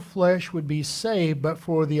no flesh would be saved, but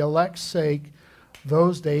for the elect's sake,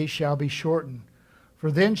 those days shall be shortened. For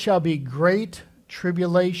then shall be great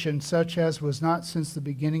tribulation, such as was not since the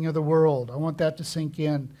beginning of the world." I want that to sink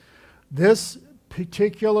in. This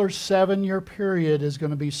particular 7-year period is going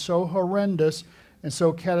to be so horrendous and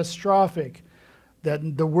so catastrophic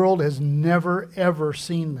that the world has never, ever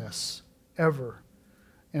seen this, ever.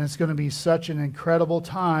 And it's going to be such an incredible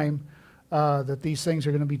time that these things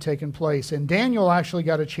are going to be taking place. And Daniel actually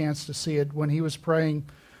got a chance to see it when he was praying,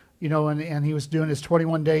 and he was doing his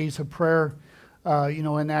 21 days of prayer,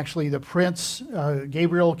 and actually the prince,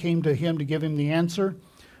 Gabriel, came to him to give him the answer.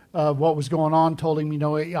 What was going on, told him,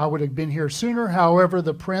 I would have been here sooner. However,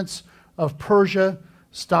 the prince of Persia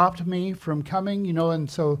stopped me from coming, and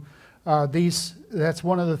so that's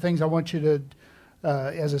one of the things I want you to,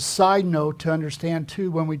 as a side note, to understand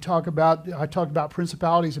too, when I talk about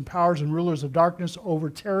principalities and powers and rulers of darkness over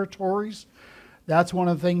territories. That's one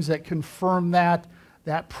of the things that confirm that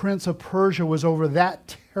prince of Persia was over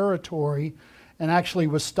that territory and actually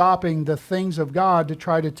was stopping the things of God to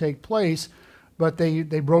try to take place. But they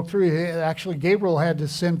broke through. Actually, Gabriel had to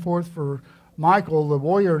send forth for Michael, the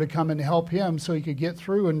warrior, to come and help him so he could get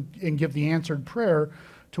through and give the answered prayer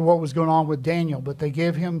to what was going on with Daniel. But they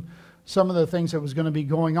gave him some of the things that was going to be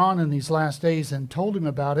going on in these last days and told him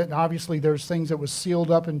about it. And obviously, there's things that was sealed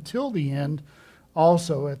up until the end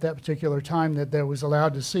also at that particular time that was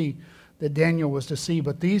allowed to see, that Daniel was to see.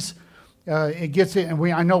 But these, it gets in,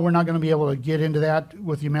 and I know we're not going to be able to get into that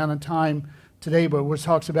with the amount of time today, but it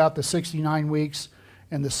talks about the 69 weeks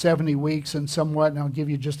and the 70 weeks and somewhat, and I'll give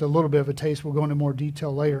you just a little bit of a taste. We'll go into more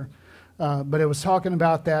detail later. But it was talking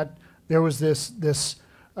about that there was this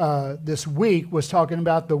week was talking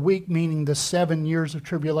about the week, meaning the 7 years of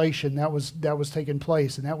tribulation that was taking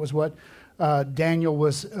place, and that was what Daniel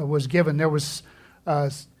was given. There was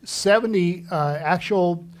 70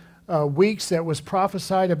 actual weeks that was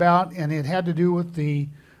prophesied about, and it had to do with the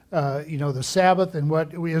Sabbath and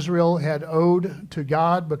what Israel had owed to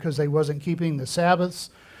God because they wasn't keeping the Sabbaths,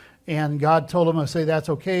 and God told them, "I say that's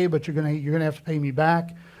okay, but you're gonna have to pay me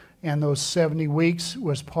back." And those 70 weeks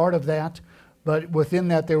was part of that. But within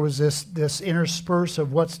that, there was this intersperse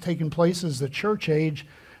of what's taking place as the church age,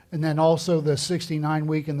 and then also the 69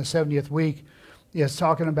 week and the 70th week is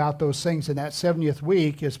talking about those things. And that 70th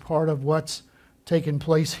week is part of what's taking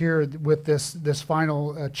place here with this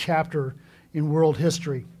final chapter in world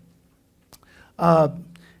history.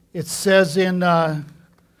 It says in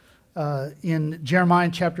Jeremiah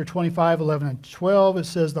chapter 25, 11 and 12, it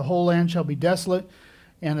says, "The whole land shall be desolate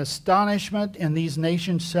and astonishment, and these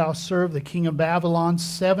nations shall serve the king of Babylon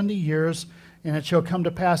 70 years. And it shall come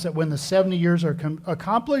to pass that when the 70 years are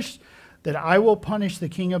accomplished, that I will punish the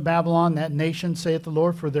king of Babylon, that nation, saith the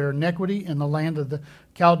Lord, for their iniquity in the land of the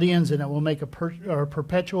Chaldeans, and it will make a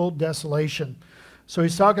perpetual desolation." So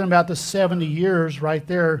he's talking about the 70 years right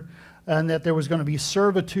there, and that there was going to be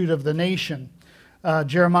servitude of the nation.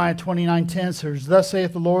 Jeremiah 29:10 says, "Thus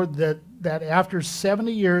saith the Lord, that after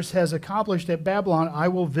 70 years has accomplished at Babylon, I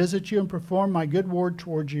will visit you and perform my good word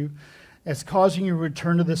towards you, as causing you to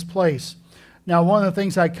return to this place." Now, one of the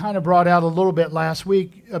things I kind of brought out a little bit last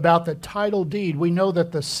week about the title deed, we know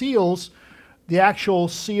that the seals, the actual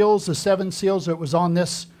seals, the 7 seals that was on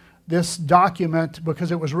this document,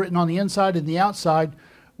 because it was written on the inside and the outside,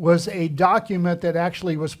 was a document that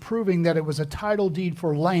actually was proving that it was a title deed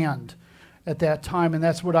for land at that time. And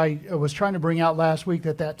that's what I was trying to bring out last week,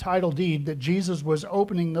 that title deed, that Jesus was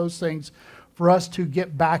opening those things for us to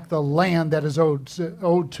get back the land that is owed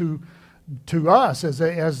to us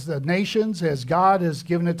as the nations, as God has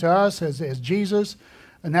given it to us, as Jesus.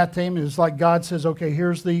 And that thing is like God says, okay,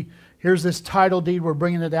 here's this title deed, we're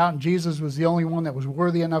bringing it out, and Jesus was the only one that was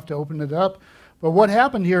worthy enough to open it up. But what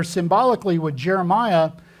happened here symbolically with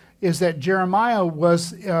Jeremiah is that Jeremiah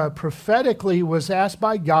was prophetically was asked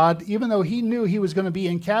by God, even though he knew he was going to be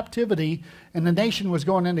in captivity and the nation was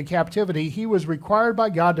going into captivity, he was required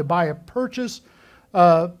by God to buy a purchase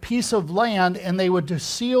piece of land, and they would to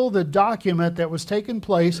seal the document that was taking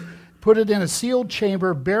place, put it in a sealed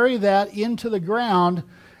chamber, bury that into the ground.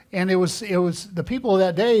 And it was the people of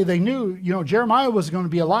that day, they knew, Jeremiah was going to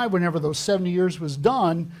be alive whenever those 70 years was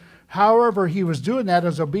done. However, he was doing that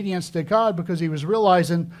as obedience to God because he was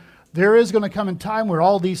realizing there is going to come a time where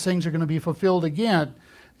all these things are going to be fulfilled again.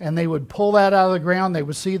 And they would pull that out of the ground. They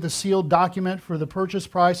would see the sealed document for the purchase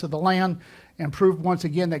price of the land and prove once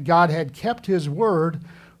again that God had kept his word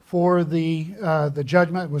for the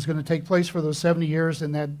judgment was going to take place for those 70 years,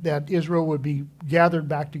 and that Israel would be gathered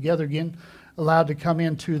back together again, allowed to come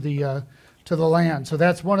into the land. So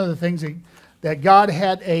that's one of the things that God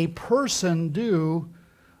had a person do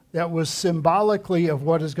that was symbolically of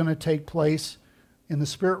what is going to take place in the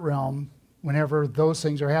spirit realm whenever those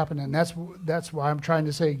things are happening. And that's why I'm trying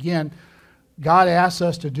to say again, God asks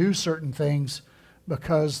us to do certain things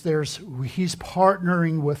because He's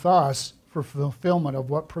partnering with us for fulfillment of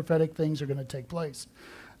what prophetic things are going to take place.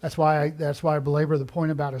 That's why I belabor the point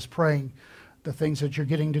about us praying, the things that you're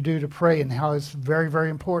getting to do to pray, and how it's very, very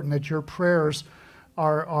important that your prayers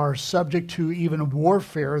are subject to even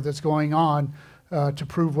warfare that's going on to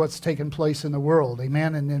prove what's taken place in the world.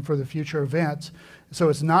 Amen. And then for the future events. So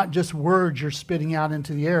it's not just words you're spitting out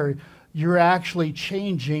into the air. You're actually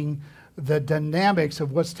changing the dynamics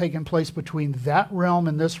of what's taken place between that realm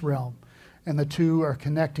and this realm. And the two are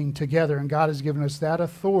connecting together. And God has given us that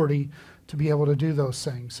authority to be able to do those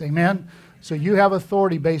things. Amen. So you have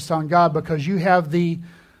authority based on God because you have the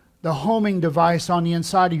homing device on the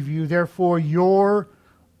inside of you. Therefore, your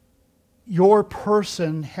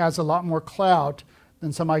person has a lot more clout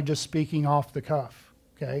than somebody just speaking off the cuff.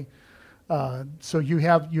 Okay, so you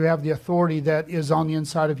have the authority that is on the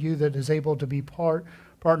inside of you that is able to be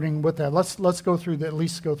partnering with that. Let's go through at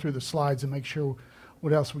least go through the slides and make sure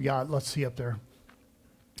what else we got. Let's see up there.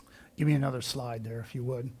 Give me another slide there if you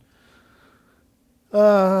would.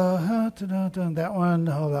 That one,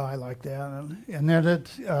 oh, I like that. And then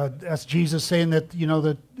that's Jesus saying that,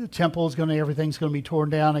 the temple is everything's going to be torn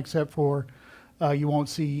down except for you won't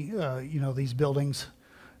see, these buildings.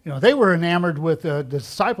 They were enamored with, the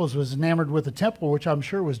disciples was enamored with the temple, which I'm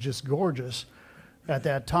sure was just gorgeous at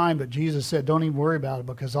that time. But Jesus said, don't even worry about it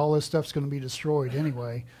because all this stuff's going to be destroyed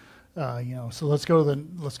anyway. So let's go to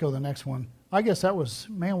the next one. I guess that was,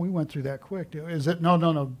 man, we went through that quick. Is it? No.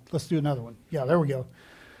 Let's do another one. Yeah, there we go.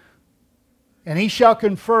 And he shall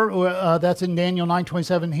confirm, that's in Daniel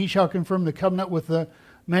 9:27, he shall confirm the covenant with the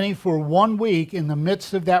many for 1 week. In the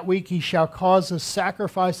midst of that week, he shall cause the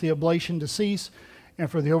sacrifice, the oblation to cease.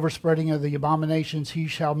 And for the overspreading of the abominations, he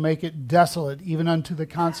shall make it desolate, even unto the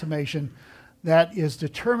consummation that is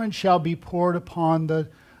determined shall be poured upon the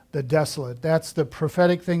desolate. That's the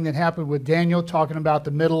prophetic thing that happened with Daniel, talking about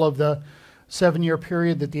the middle of the 7-year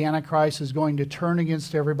period that the Antichrist is going to turn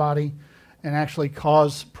against everybody and actually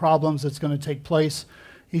cause problems that's going to take place.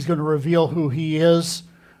 He's going to reveal who he is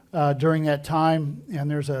during that time,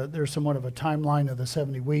 and there's somewhat of a timeline of the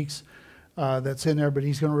 70 weeks that's in there, but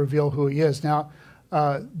he's going to reveal who he is. Now,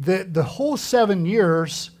 the whole 7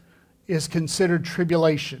 years is considered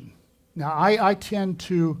tribulation. Now, I tend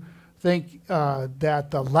to think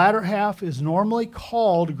that the latter half is normally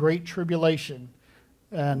called Great Tribulation.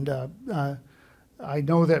 And I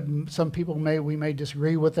know that some people we may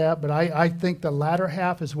disagree with that, but I think the latter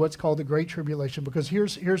half is what's called the Great Tribulation, because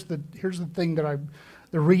here's the thing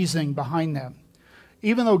the reasoning behind that.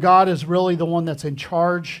 Even though God is really the one that's in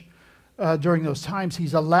charge during those times,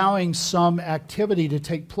 He's allowing some activity to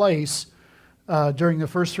take place during the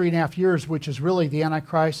first 3.5 years, which is really the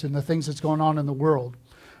Antichrist and the things that's going on in the world.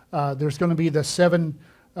 There's going to be the seven.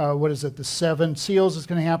 The 7 seals is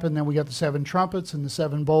going to happen. Then we got the 7 trumpets and the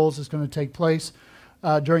 7 bowls is going to take place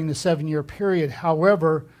during the 7-year period.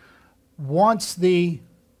 However, once the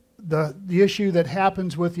issue that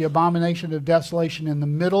happens with the abomination of desolation in the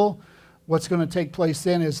middle, what's going to take place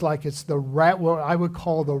then is like it's what I would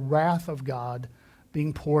call the wrath of God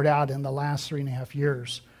being poured out in the last 3.5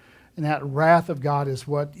 years. And that wrath of God is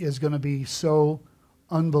what is going to be so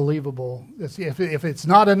unbelievable. If it's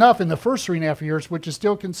not enough in the first 3.5 years, which is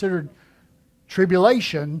still considered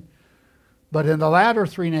tribulation, but in the latter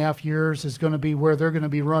 3.5 years is going to be where they're going to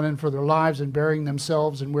be running for their lives and burying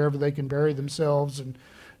themselves and wherever they can bury themselves and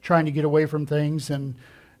trying to get away from things. And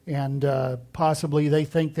possibly they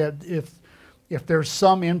think that if there's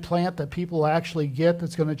some implant that people actually get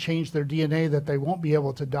that's going to change their DNA, that they won't be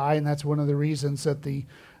able to die. And that's one of the reasons that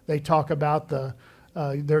they talk about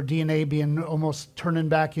their DNA being almost turning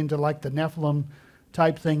back into like the Nephilim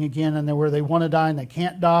type thing again, and where they want to die and they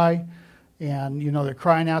can't die, and they're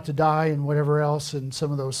crying out to die and whatever else, and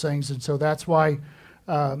some of those things. And so that's why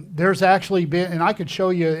there's actually been, and I could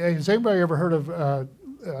show you. Has anybody ever heard of?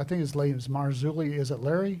 I think his name is Marzulli. Is it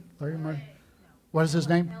Larry? What is his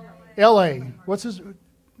name? L.A. What's his?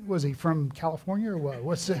 Was he from California or what?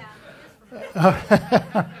 What's it?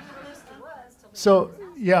 So.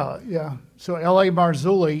 Yeah. So L.A.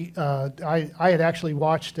 Marzulli, I had actually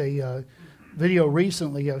watched a video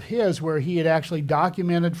recently of his where he had actually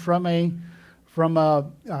documented from a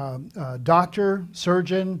doctor,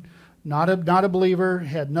 surgeon, not a believer,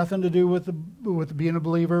 had nothing to do with being a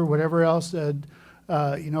believer, whatever else.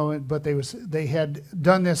 But they had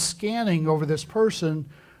done this scanning over this person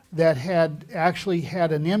that had actually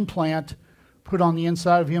had an implant put on the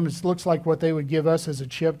inside of him. It looks like what they would give us as a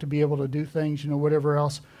chip to be able to do things, whatever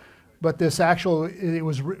else. But it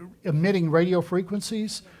was emitting radio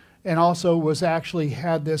frequencies, and also was actually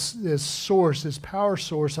had this source, this power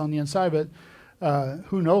source on the inside of it.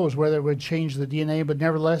 Who knows whether it would change the DNA, but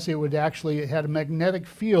nevertheless, it had a magnetic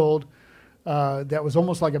field that was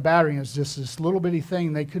almost like a battery. It was just this little bitty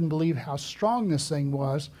thing. They couldn't believe how strong this thing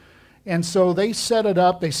was. And so they set it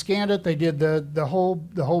up, they scanned it, they did the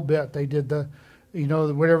whole bit. They did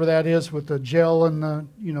whatever that is with the gel and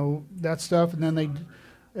that stuff. And then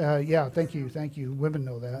thank you. Women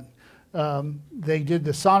know that. They did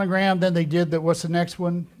the sonogram, then they did what's the next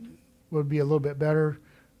one? Would be a little bit better.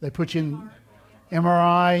 They put you in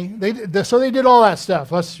MRI. So they did all that stuff.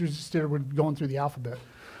 We're going through the alphabet.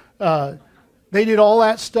 They did all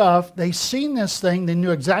that stuff. They seen this thing. They knew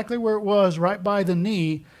exactly where it was, right by the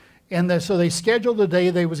knee. And so they scheduled the day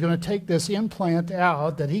they was going to take this implant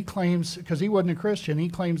out that he claims, because he wasn't a Christian, he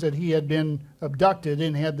claims that he had been abducted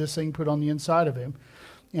and had this thing put on the inside of him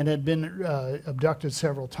and had been abducted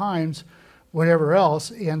several times, whatever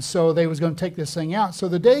else. And so they was going to take this thing out. So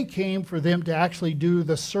the day came for them to actually do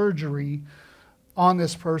the surgery on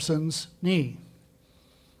this person's knee.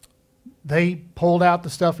 They pulled out the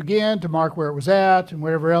stuff again to mark where it was at and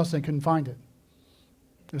whatever else. They couldn't find it.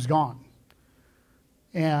 It was gone.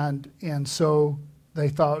 And so they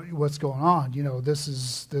thought, what's going on? This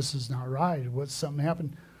is not right. Something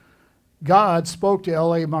happened? God spoke to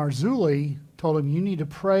L.A. Marzulli, told him, you need to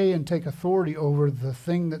pray and take authority over the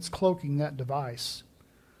thing that's cloaking that device.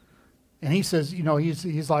 And he says,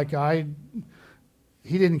 he's like,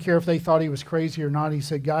 he didn't care if they thought he was crazy or not. He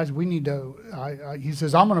said, guys, we need to, he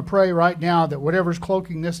says, I'm going to pray right now that whatever's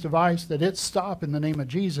cloaking this device, that it stop in the name of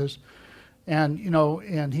Jesus. And,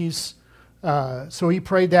 and he's, so he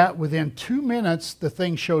prayed that. Within 2 minutes, the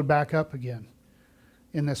thing showed back up again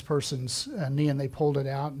in this person's knee, and they pulled it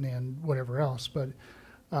out and whatever else. But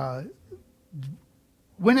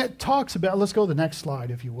when it talks about, let's go to the next slide,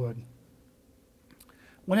 if you would.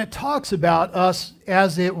 When it talks about us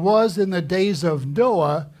as it was in the days of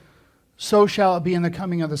Noah, so shall it be in the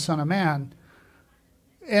coming of the Son of Man.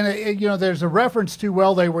 And, there's a reference to,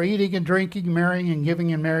 well, they were eating and drinking, marrying and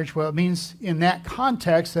giving in marriage. Well, it means in that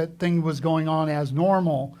context that thing was going on as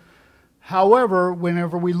normal. However,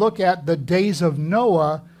 whenever we look at the days of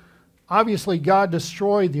Noah, obviously God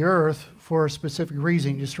destroyed the earth for a specific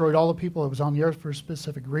reason. He destroyed all the people that was on the earth for a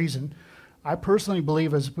specific reason. I personally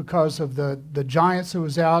believe it's because of the giants that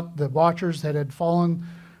was out, the watchers that had fallen,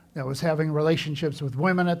 that was having relationships with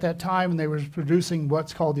women at that time, and they were producing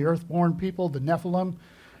what's called the earthborn people, the Nephilim,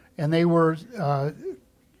 and they were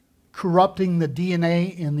corrupting the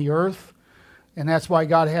DNA in the earth, and that's why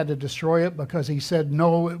God had to destroy it, because he said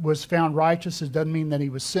no, it was found righteous. It doesn't mean that he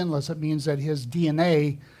was sinless. It means that his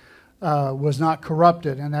DNA was not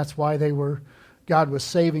corrupted, and that's why God was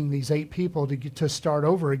saving these 8 people to start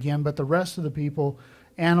over again, but the rest of the people,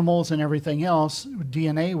 animals and everything else,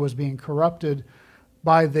 DNA was being corrupted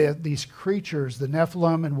by these creatures, the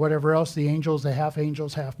Nephilim and whatever else, the angels, the half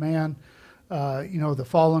angels, half man, the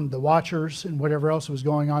fallen, the watchers, and whatever else was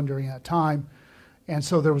going on during that time. And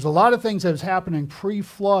so there was a lot of things that was happening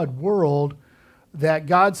pre-flood world that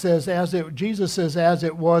God says, Jesus says, as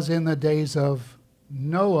it was in the days of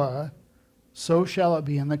Noah, so shall it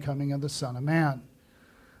be in the coming of the Son of Man.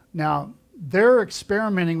 Now, they're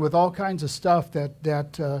experimenting with all kinds of stuff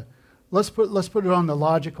that let's put it on the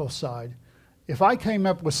logical side. If I came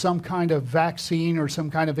up with some kind of vaccine or some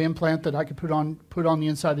kind of implant that I could put on the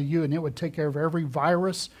inside of you, and it would take care of every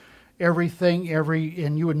virus, everything,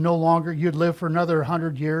 and you would you'd live for another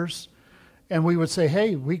 100 years, and we would say,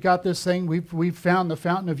 hey, we got this thing, we've found the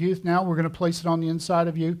fountain of youth, now we're going to place it on the inside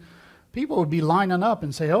of you. People would be lining up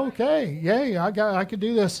and say, okay, yay, I could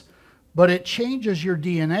do this. But it changes your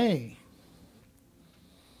DNA.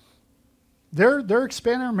 They're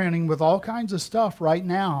experimenting with all kinds of stuff right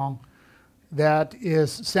now that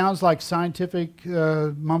sounds like scientific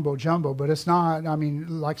mumbo jumbo, but it's not. I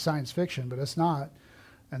mean, like science fiction, but it's not.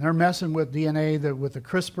 And they're messing with DNA with the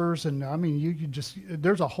CRISPRs, and I mean,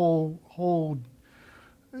 there's a whole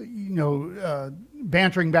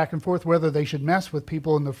bantering back and forth whether they should mess with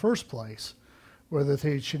people in the first place, whether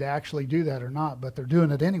they should actually do that or not. But they're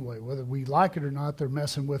doing it anyway, whether we like it or not. They're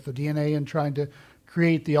messing with the DNA and trying to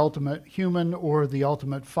create the ultimate human or the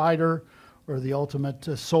ultimate fighter or the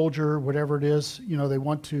ultimate soldier, whatever it is, they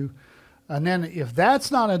want to And then if that's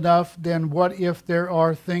not enough, then what if there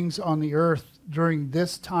are things on the earth during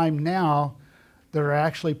this time now that are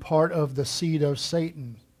actually part of the seed of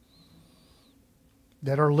Satan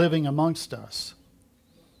that are living amongst us,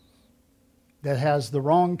 that has the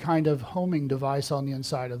wrong kind of homing device on the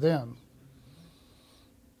inside of them?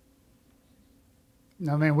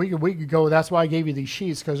 I mean, we could go, that's why I gave you these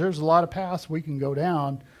sheets, because there's a lot of paths we can go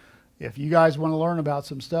down. If you guys want to learn about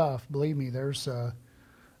some stuff, believe me, there's...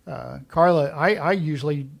 Carla, I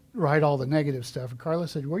usually write all the negative stuff. And Carla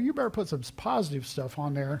said, well, you better put some positive stuff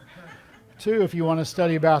on there, too, if you want to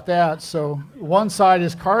study about that. So one side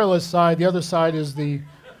is Carla's side. The other side is the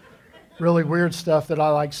really weird stuff that I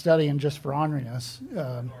like studying just for orneriness.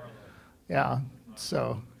 Yeah,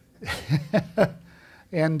 so.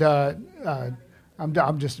 And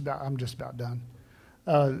I'm just about done.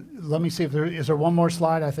 Let me see if is there one more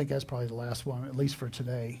slide? I think that's probably the last one, at least for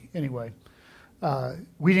today. Anyway.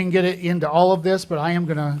 We didn't get into all of this, but I am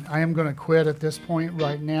gonna quit at this point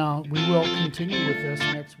right now. We will continue with this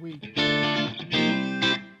next week.